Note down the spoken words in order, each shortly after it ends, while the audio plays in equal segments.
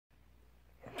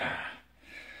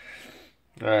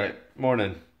Alright,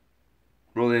 morning.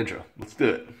 Roll the intro. Let's do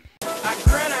it. I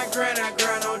grind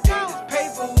all day. This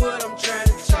paper what I'm trying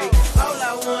to take. All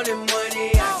I want is money.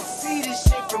 I can see this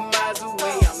shit from miles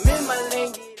away. I'm in my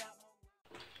lane.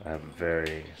 I have a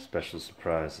very special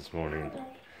surprise this morning.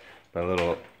 My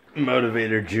little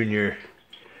motivator junior.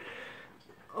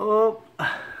 Oh,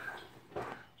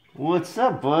 what's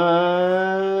up,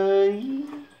 buddy?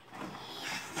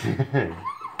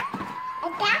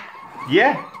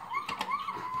 Yeah.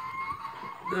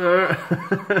 Alright.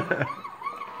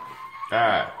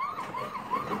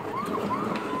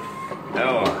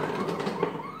 Oh.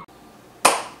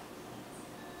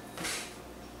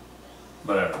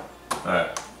 Whatever.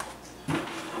 Alright.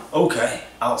 Okay.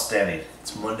 Outstanding.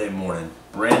 It's Monday morning.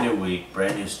 Brand new week.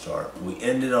 Brand new start. We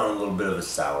ended on a little bit of a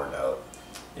sour note.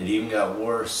 It even got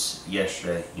worse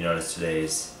yesterday. You notice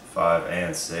today's 5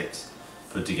 and 6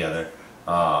 put together.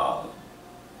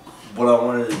 What I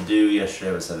wanted to do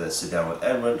yesterday was have that sit down with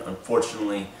Edwin.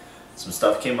 Unfortunately, some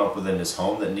stuff came up within his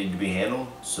home that needed to be handled.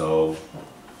 So,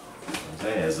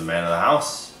 as the man of the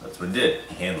house, that's what he did.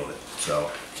 He handled it. So,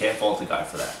 can't fault the guy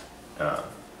for that.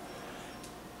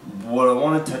 What I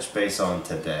want to touch base on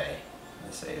today,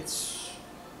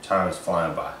 time is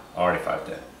flying by. Already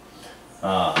 5:10.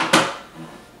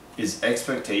 Is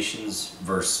expectations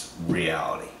versus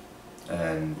reality.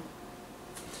 And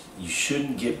you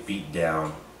shouldn't get beat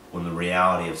down when the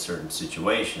reality of certain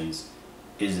situations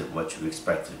isn't what you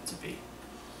expected it to be.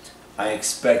 I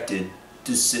expected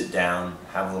to sit down,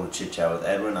 have a little chit chat with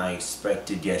Edwin. I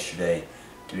expected yesterday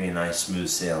to be a nice smooth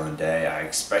sailing day. I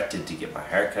expected to get my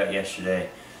hair cut yesterday.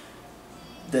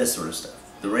 This sort of stuff.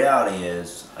 The reality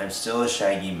is I'm still a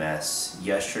shaggy mess.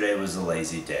 Yesterday was a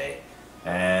lazy day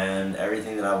and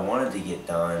everything that I wanted to get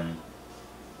done,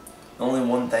 only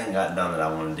one thing got done that I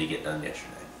wanted to get done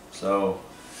yesterday. So,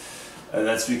 and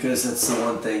that's because that's the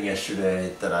one thing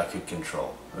yesterday that I could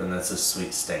control, and that's a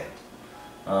sweet stand.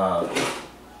 I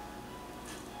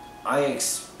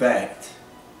expect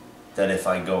that if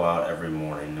I go out every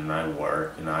morning and I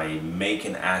work and I make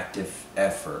an active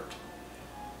effort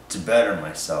to better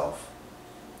myself,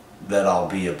 that I'll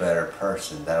be a better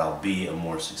person, that I'll be a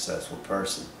more successful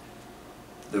person.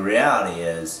 The reality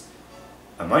is,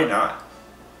 I might not.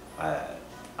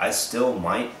 I still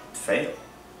might fail.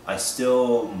 I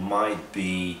still might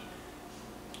be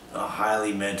a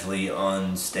highly mentally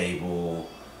unstable,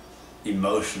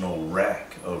 emotional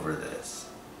wreck over this.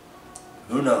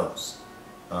 Who knows?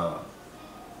 I'm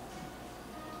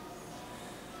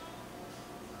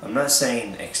not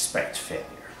saying expect failure.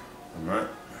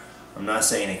 I'm not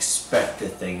saying expect the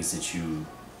things that you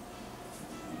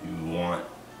want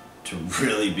to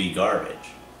really be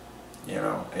garbage. You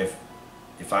know, if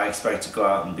I expect to go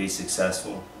out and be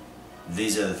successful,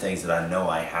 these are the things that I know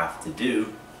I have to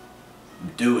do.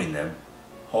 I'm doing them.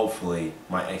 Hopefully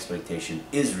my expectation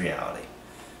is reality.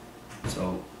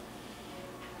 So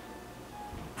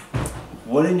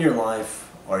what in your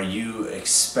life are you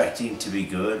expecting to be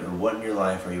good, or what in your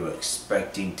life are you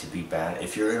expecting to be bad?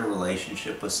 If you're in a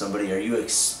relationship with somebody, are you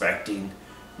expecting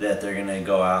that they're gonna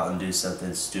go out and do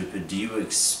something stupid? Do you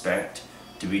expect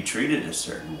to be treated a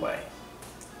certain way?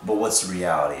 But what's the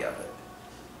reality of it?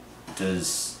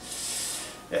 Does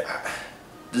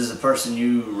the person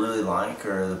you really like,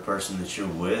 or the person that you're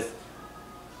with,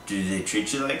 do they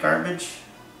treat you like garbage?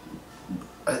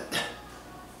 I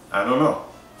don't know.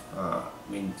 I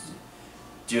mean,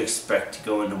 do you expect to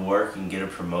go into work and get a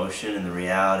promotion, and the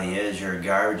reality is you're a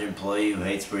garbage employee who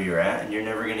hates where you're at and you're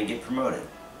never going to get promoted?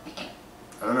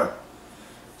 I don't know.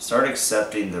 Start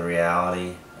accepting the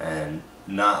reality and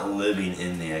not living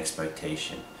in the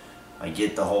expectation. I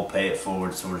get the whole pay it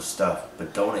forward sort of stuff,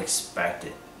 but don't expect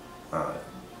it.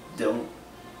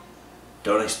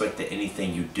 Don't expect that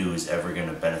anything you do is ever going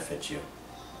to benefit you.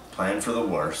 Plan for the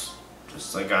worst,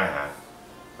 just like I have,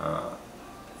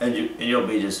 and you'll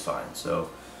be just fine. So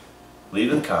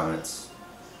leave in the comments,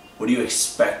 what do you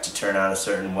expect to turn out a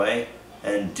certain way,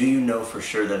 and do you know for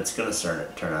sure that it's going to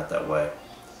turn out that way?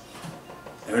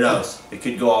 Who knows? It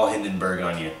could go all Hindenburg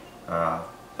on you.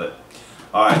 But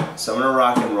alright, so I'm going to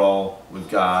rock and roll. We've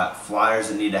got flyers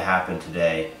that need to happen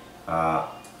today.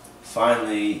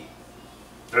 Finally,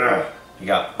 I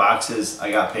got boxes, I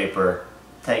got paper,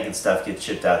 tank and stuff gets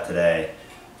shipped out today.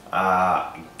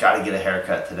 Got to get a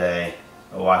haircut today.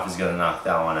 My wife is going to knock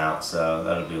that one out, so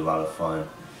that'll be a lot of fun.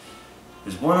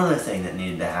 There's one other thing that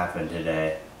needed to happen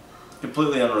today,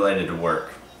 completely unrelated to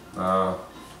work. I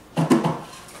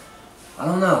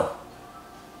don't know.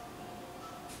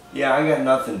 Yeah, I got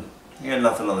nothing. I got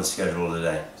nothing on the schedule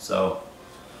today. So,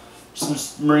 some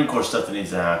Marine Corps stuff that needs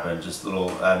to happen. Just little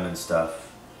admin stuff.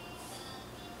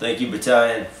 Thank you,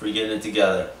 Battalion, for getting it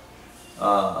together.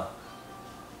 That's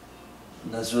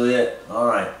really it.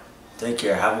 Alright. Take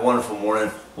care. Have a wonderful morning.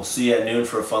 We'll see you at noon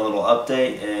for a fun little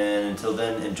update. And until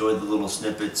then, enjoy the little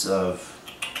snippets of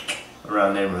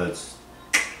around neighborhoods.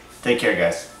 Take care,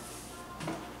 guys.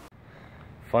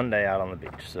 Fun day out on the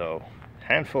beach. So,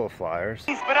 handful of flyers.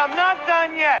 But I'm not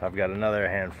done yet. I've got another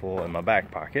handful in my back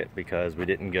pocket because we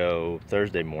didn't go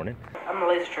Thursday morning. I'm a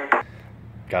lazy true.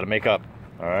 Got to make up.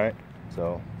 Alright.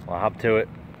 So, I'll hop to it.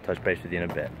 Touch base with you in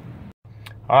a bit.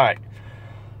 Alright.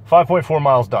 5.4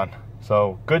 miles done.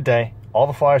 So, good day. All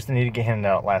the flyers that need to get handed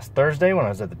out last Thursday when I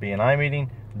was at the BNI meeting,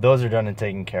 those are done and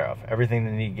taken care of. Everything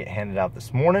that need to get handed out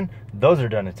this morning, those are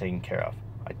done and taken care of.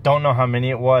 I don't know how many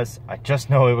it was. I just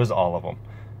know it was all of them.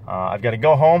 I've got to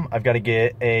go home. I've got to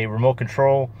get a remote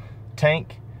control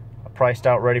tank priced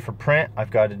out, ready for print.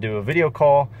 I've got to do a video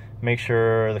call, make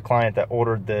sure the client that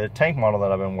ordered the tank model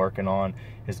that I've been working on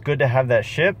is good to have that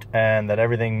shipped and that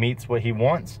everything meets what he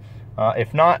wants.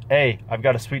 If not, hey, I've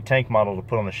got a sweet tank model to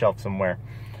put on the shelf somewhere.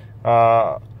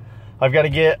 I've got to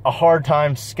get a hard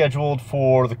time scheduled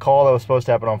for the call that was supposed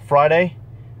to happen on Friday.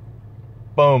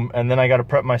 Boom. And then I got to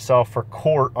prep myself for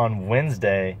court on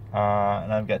Wednesday.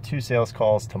 And I've got 2 sales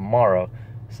calls tomorrow.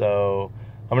 So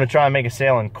I'm going to try and make a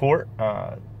sale in court.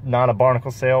 Not a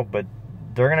barnacle sale, but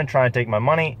they're going to try and take my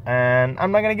money and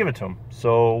I'm not going to give it to them.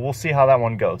 So we'll see how that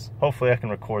one goes. Hopefully I can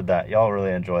record that. Y'all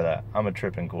really enjoy that. I'm a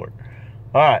trip in court.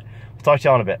 All right. We'll talk to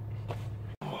y'all in a bit.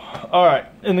 Alright,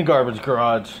 in the garbage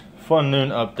garage, fun noon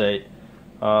update.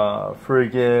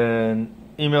 Friggin'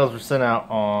 emails were sent out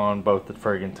on both the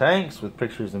friggin' tanks with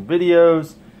pictures and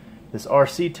videos. This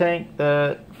RC tank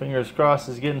that, fingers crossed,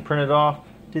 is getting printed off.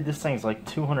 Dude, this thing's like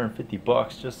 250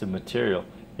 bucks just in material.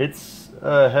 It's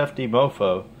a hefty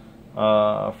mofo.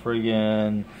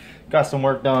 Friggin' got some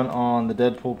work done on the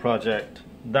Deadpool project.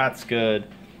 That's good.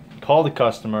 Call the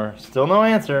customer, still no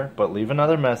answer, but leave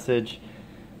another message.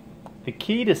 The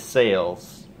key to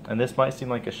sales, and this might seem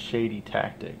like a shady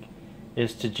tactic,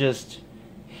 is to just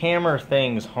hammer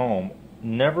things home.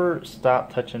 Never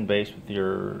stop touching base with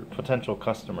your potential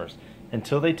customers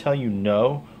until they tell you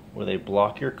no, or they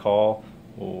block your call,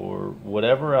 or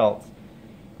whatever else.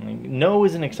 I mean, no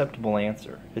is an acceptable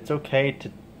answer. It's okay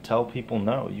to tell people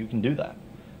no. You can do that.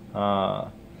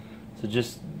 So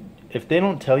just, if they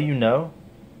don't tell you no,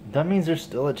 that means there's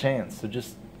still a chance. So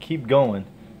just keep going.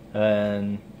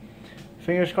 And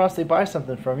fingers crossed they buy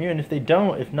something from you. And if they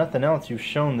don't, if nothing else, you've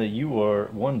shown that you are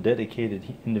one dedicated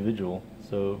individual.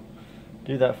 So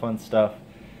do that fun stuff.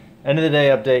 End of the day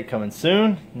update coming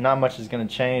soon. Not much is going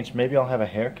to change. Maybe I'll have a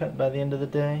haircut by the end of the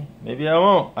day. Maybe I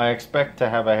won't. I expect to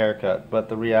have a haircut, but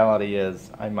the reality is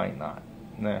I might not.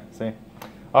 Nah, see?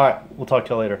 Alright, we'll talk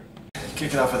to you later.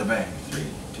 Kick it off with a bang. 3,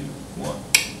 2, 1.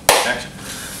 Action.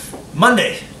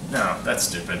 Monday! No, that's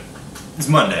stupid. It's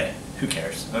Monday. Who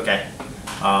cares? Okay.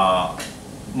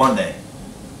 Monday.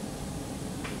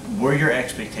 Were your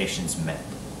expectations met?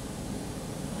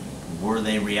 Were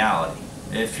they reality?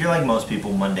 If you're like most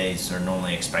people, Mondays are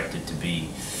normally expected to be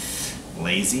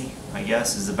lazy, I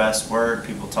guess is the best word.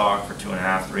 People talk for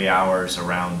 2.5, 3 hours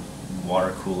around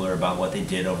water cooler about what they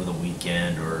did over the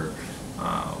weekend or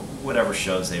whatever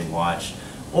shows they watched.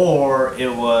 Or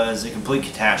it was a complete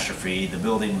catastrophe, the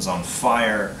building was on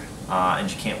fire,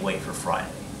 and you can't wait for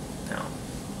Friday. Now,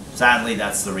 sadly,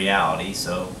 that's the reality,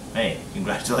 so hey,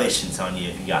 congratulations on you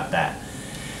if you got that.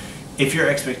 If your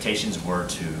expectations were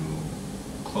to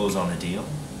close on a deal,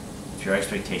 if your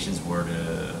expectations were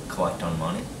to collect on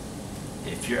money,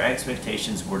 if your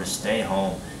expectations were to stay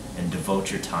home and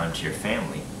devote your time to your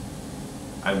family,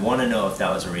 I want to know if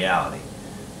that was a reality.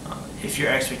 If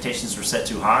your expectations were set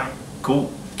too high,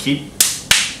 cool, keep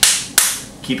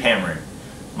hammering.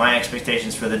 My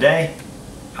expectations for the day,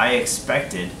 I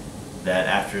expected that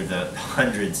after the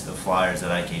hundreds of flyers that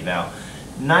I gave out,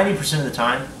 90% of the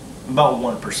time, about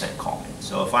 1% call me.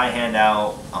 So if I hand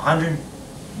out 100,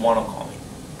 1 will call me.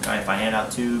 If I hand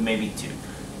out 2, maybe 2.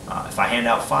 If I hand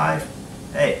out 5,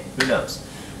 hey, who knows?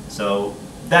 So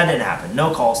that didn't happen.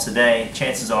 No calls today.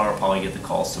 Chances are I'll probably get the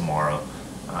calls tomorrow.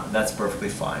 That's perfectly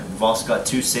fine. We've also got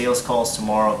 2 sales calls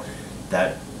tomorrow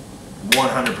that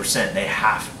 100%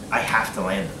 I have to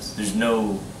land those. There's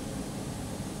no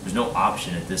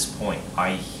option at this point.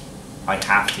 I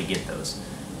have to get those.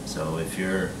 So if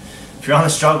you're on a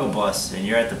struggle bus and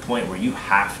you're at the point where you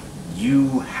have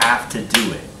to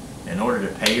do it in order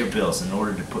to pay your bills, in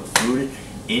order to put food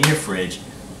in your fridge,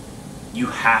 you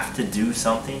have to do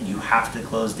something. You have to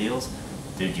close deals,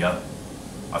 dude. Yup,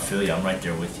 I feel you. I'm right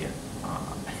there with you.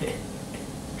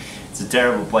 It's a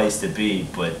terrible place to be,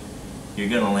 but you're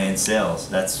gonna land sales.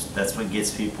 That's what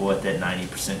gets people at that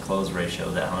 90% close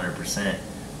ratio, that 100%.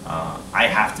 I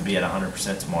have to be at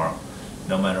 100% tomorrow,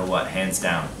 no matter what, hands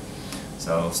down.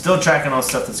 So still tracking all the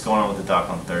stuff that's going on with the doc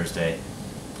on Thursday.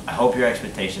 I hope your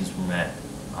expectations were met.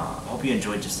 I hope you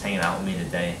enjoyed just hanging out with me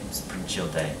today. It's a pretty chill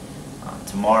day.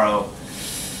 Tomorrow,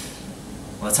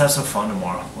 let's have some fun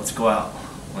tomorrow. Let's go out.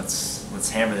 Let's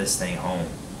hammer this thing home.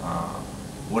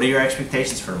 What are your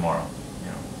expectations for tomorrow?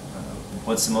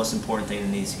 What's the most important thing that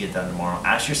needs to get done tomorrow?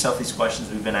 Ask yourself these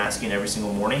questions we've been asking every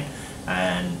single morning,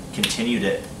 and continue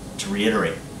to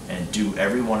reiterate and do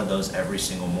every one of those every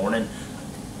single morning.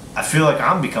 I feel like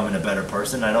I'm becoming a better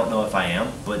person. I don't know if I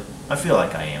am, but I feel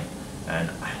like I am. And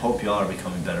I hope y'all are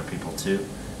becoming better people too.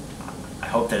 I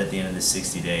hope that at the end of the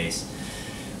 60 days,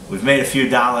 we've made a few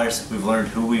dollars, we've learned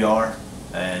who we are,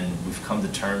 and we've come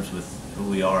to terms with who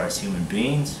we are as human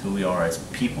beings, who we are as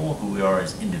people, who we are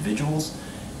as individuals,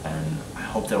 and I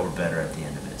hope that we're better at the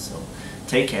end of it. So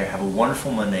take care, have a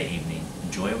wonderful Monday evening,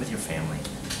 enjoy it with your family,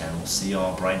 and we'll see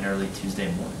y'all bright and early Tuesday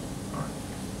morning. All right.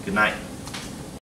 Good night.